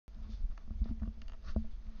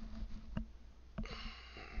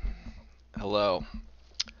Hello.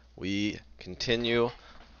 We continue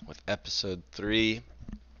with episode 3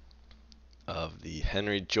 of the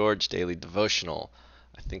Henry George Daily Devotional.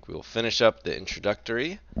 I think we will finish up the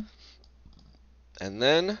introductory and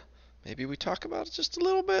then maybe we talk about it just a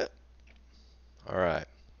little bit. Alright,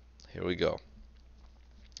 here we go.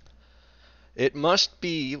 It must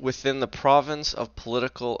be within the province of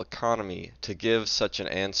political economy to give such an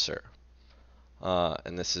answer.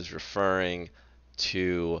 And this is referring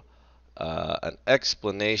to an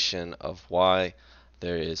explanation of why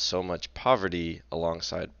there is so much poverty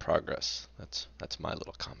alongside progress. That's my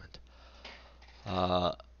little comment.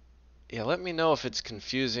 Let me know if it's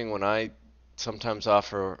confusing when I sometimes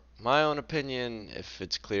offer my own opinion, if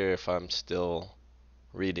it's clear if I'm still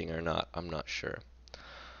reading or not. I'm not sure.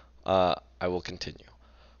 I will continue.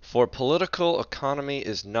 For political economy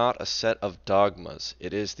is not a set of dogmas.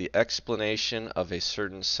 It is the explanation of a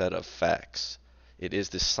certain set of facts. It is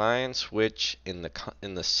the science which, in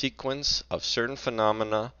the sequence of certain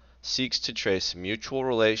phenomena, seeks to trace mutual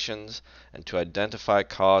relations and to identify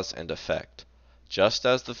cause and effect, just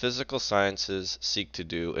as the physical sciences seek to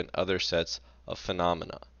do in other sets of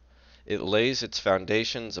phenomena. It lays its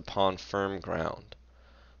foundations upon firm ground.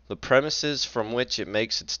 The premises from which it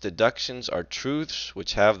makes its deductions are truths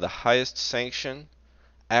which have the highest sanction,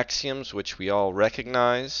 axioms which we all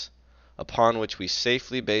recognize, upon which we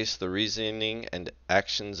safely base the reasoning and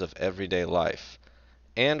actions of everyday life,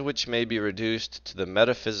 and which may be reduced to the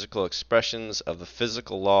metaphysical expressions of the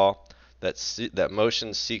physical law that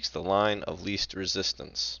motion seeks the line of least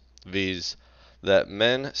resistance, viz., that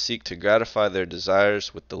men seek to gratify their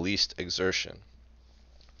desires with the least exertion.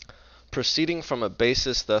 Proceeding from a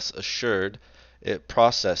basis thus assured, its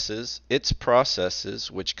processes,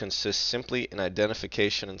 which consist simply in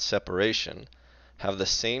identification and separation, have the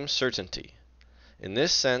same certainty. In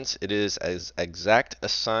this sense, it is as exact a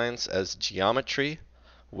science as geometry,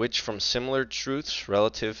 which from similar truths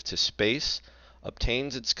relative to space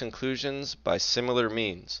obtains its conclusions by similar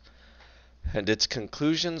means, and its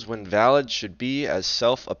conclusions when valid should be as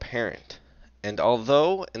self-apparent. And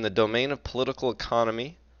although, in the domain of political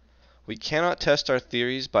economy, we cannot test our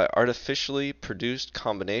theories by artificially produced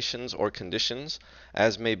combinations or conditions,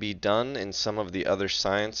 as may be done in some of the other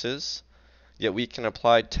sciences, yet we can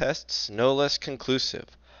apply tests no less conclusive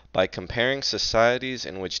by comparing societies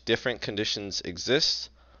in which different conditions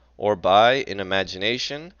exist, or by, in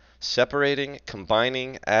imagination, separating,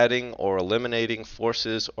 combining, adding, or eliminating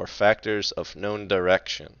forces or factors of known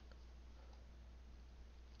direction.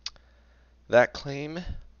 That claim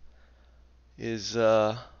is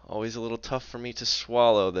always a little tough for me to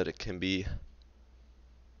swallow, that it can be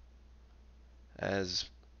as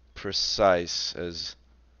precise as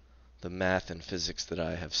the math and physics that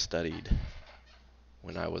I have studied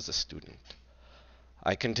when I was a student.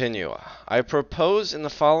 I continue. I propose in the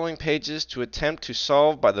following pages to attempt to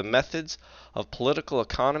solve by the methods of political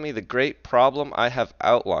economy the great problem I have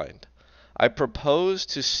outlined. I propose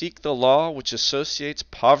to seek the law which associates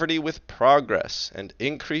poverty with progress and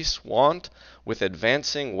increased want with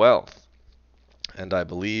advancing wealth. And I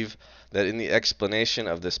believe that in the explanation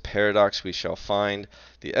of this paradox we shall find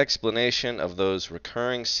the explanation of those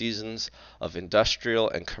recurring seasons of industrial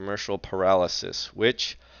and commercial paralysis,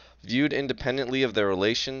 which, viewed independently of their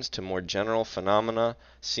relations to more general phenomena,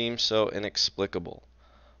 seem so inexplicable.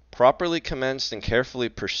 Properly commenced and carefully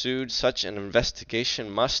pursued, such an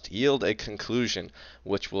investigation must yield a conclusion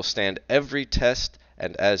which will stand every test,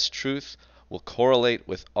 and as truth will correlate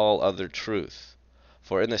with all other truth.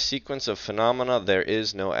 For in the sequence of phenomena there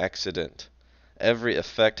is no accident. Every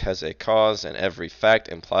effect has a cause, and every fact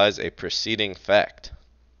implies a preceding fact.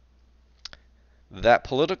 That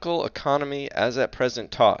political economy, as at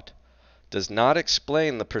present taught, does not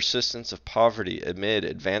explain the persistence of poverty amid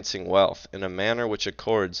advancing wealth in a manner which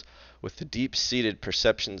accords with the deep-seated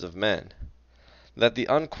perceptions of men. That the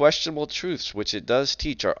unquestionable truths which it does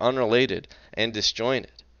teach are unrelated and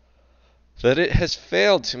disjointed. That it has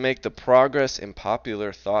failed to make the progress in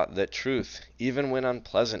popular thought that truth, even when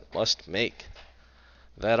unpleasant, must make.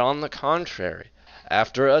 That, on the contrary,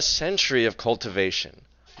 after a century of cultivation,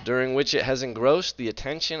 during which it has engrossed the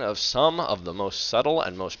attention of some of the most subtle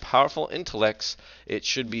and most powerful intellects, it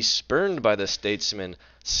should be spurned by the statesmen,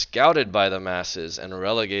 scouted by the masses, and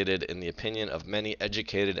relegated, in the opinion of many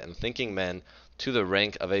educated and thinking men, to the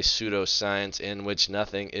rank of a pseudo-science in which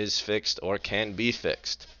nothing is fixed or can be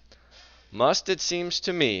fixed, must, it seems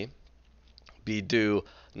to me, be due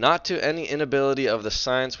not to any inability of the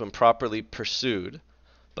science when properly pursued,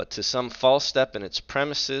 but to some false step in its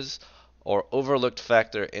premises or overlooked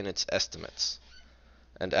factor in its estimates.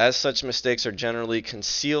 And as such mistakes are generally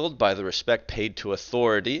concealed by the respect paid to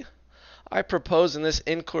authority, I propose in this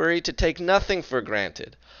inquiry to take nothing for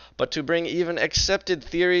granted, but to bring even accepted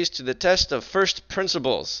theories to the test of first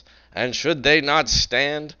principles, and should they not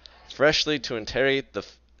stand, freshly to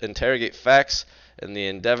interrogate facts in the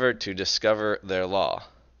endeavor to discover their law.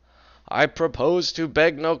 I propose to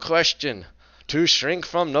beg no question, to shrink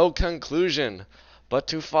from no conclusion, but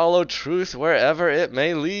to follow truth wherever it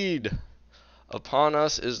may lead. Upon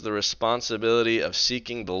us is the responsibility of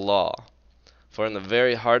seeking the law. For in the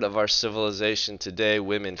very heart of our civilization today,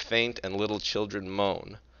 women faint and little children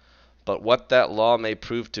moan. But what that law may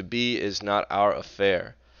prove to be is not our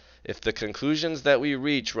affair. If the conclusions that we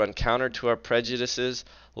reach run counter to our prejudices,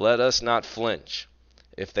 let us not flinch.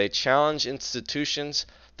 If they challenge institutions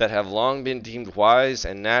that have long been deemed wise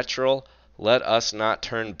and natural, let us not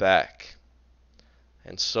turn back.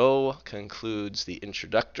 And so concludes the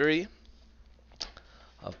Introductory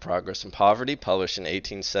of Progress and Poverty, published in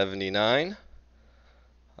 1879.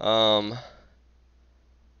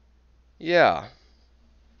 Yeah,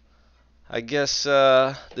 I guess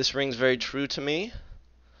this rings very true to me,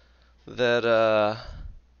 that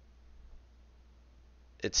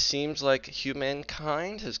it seems like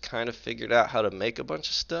humankind has kind of figured out how to make a bunch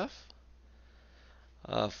of stuff.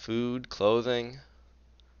 Food, clothing,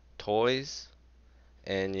 toys,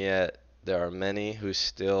 and yet there are many who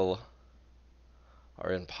still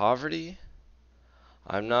are in poverty.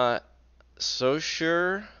 I'm not so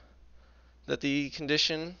sure that the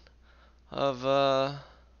condition of the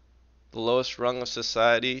lowest rung of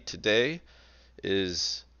society today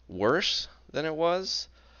is worse than it was.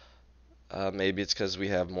 Maybe it's because we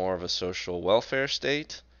have more of a social welfare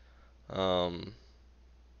state. But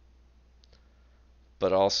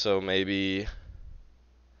also maybe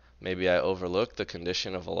I overlook the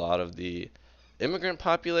condition of a lot of the immigrant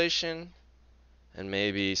population, and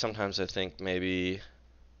maybe sometimes I think maybe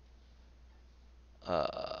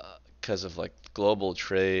because of like global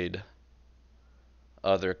trade,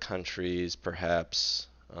 other countries perhaps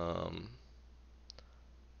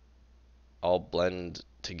all blend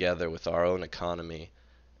together with our own economy,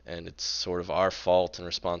 and it's sort of our fault and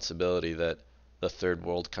responsibility that the third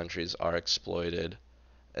world countries are exploited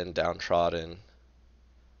and downtrodden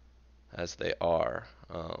as they are.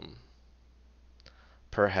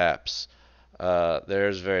 Perhaps.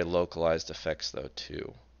 There's very localized effects though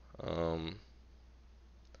too.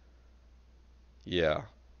 Yeah.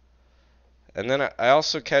 And then I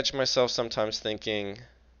also catch myself sometimes thinking,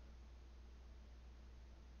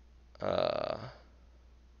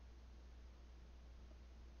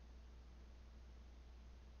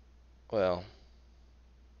 well,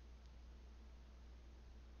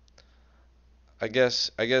 I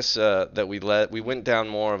guess that we went down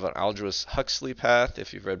more of an Aldous Huxley path.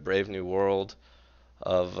 If you've read Brave New World,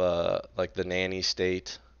 of like the nanny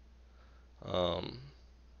state, um,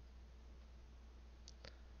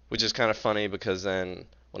 which is kind of funny because then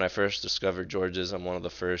when I first discovered Georgism, one of the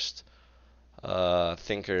first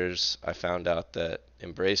thinkers I found out that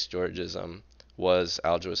embraced Georgism was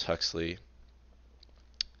Aldous Huxley,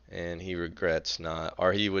 and he regrets not,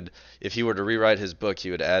 or he would, if he were to rewrite his book,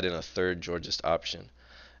 he would add in a third Georgist option.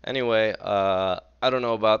 Anyway, I don't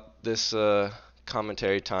know about this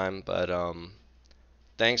commentary time, but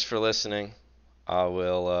thanks for listening. I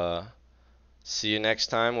will see you next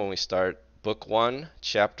time when we start Book 1,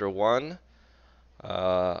 Chapter 1.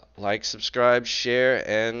 Like, subscribe, share,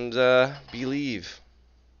 and believe.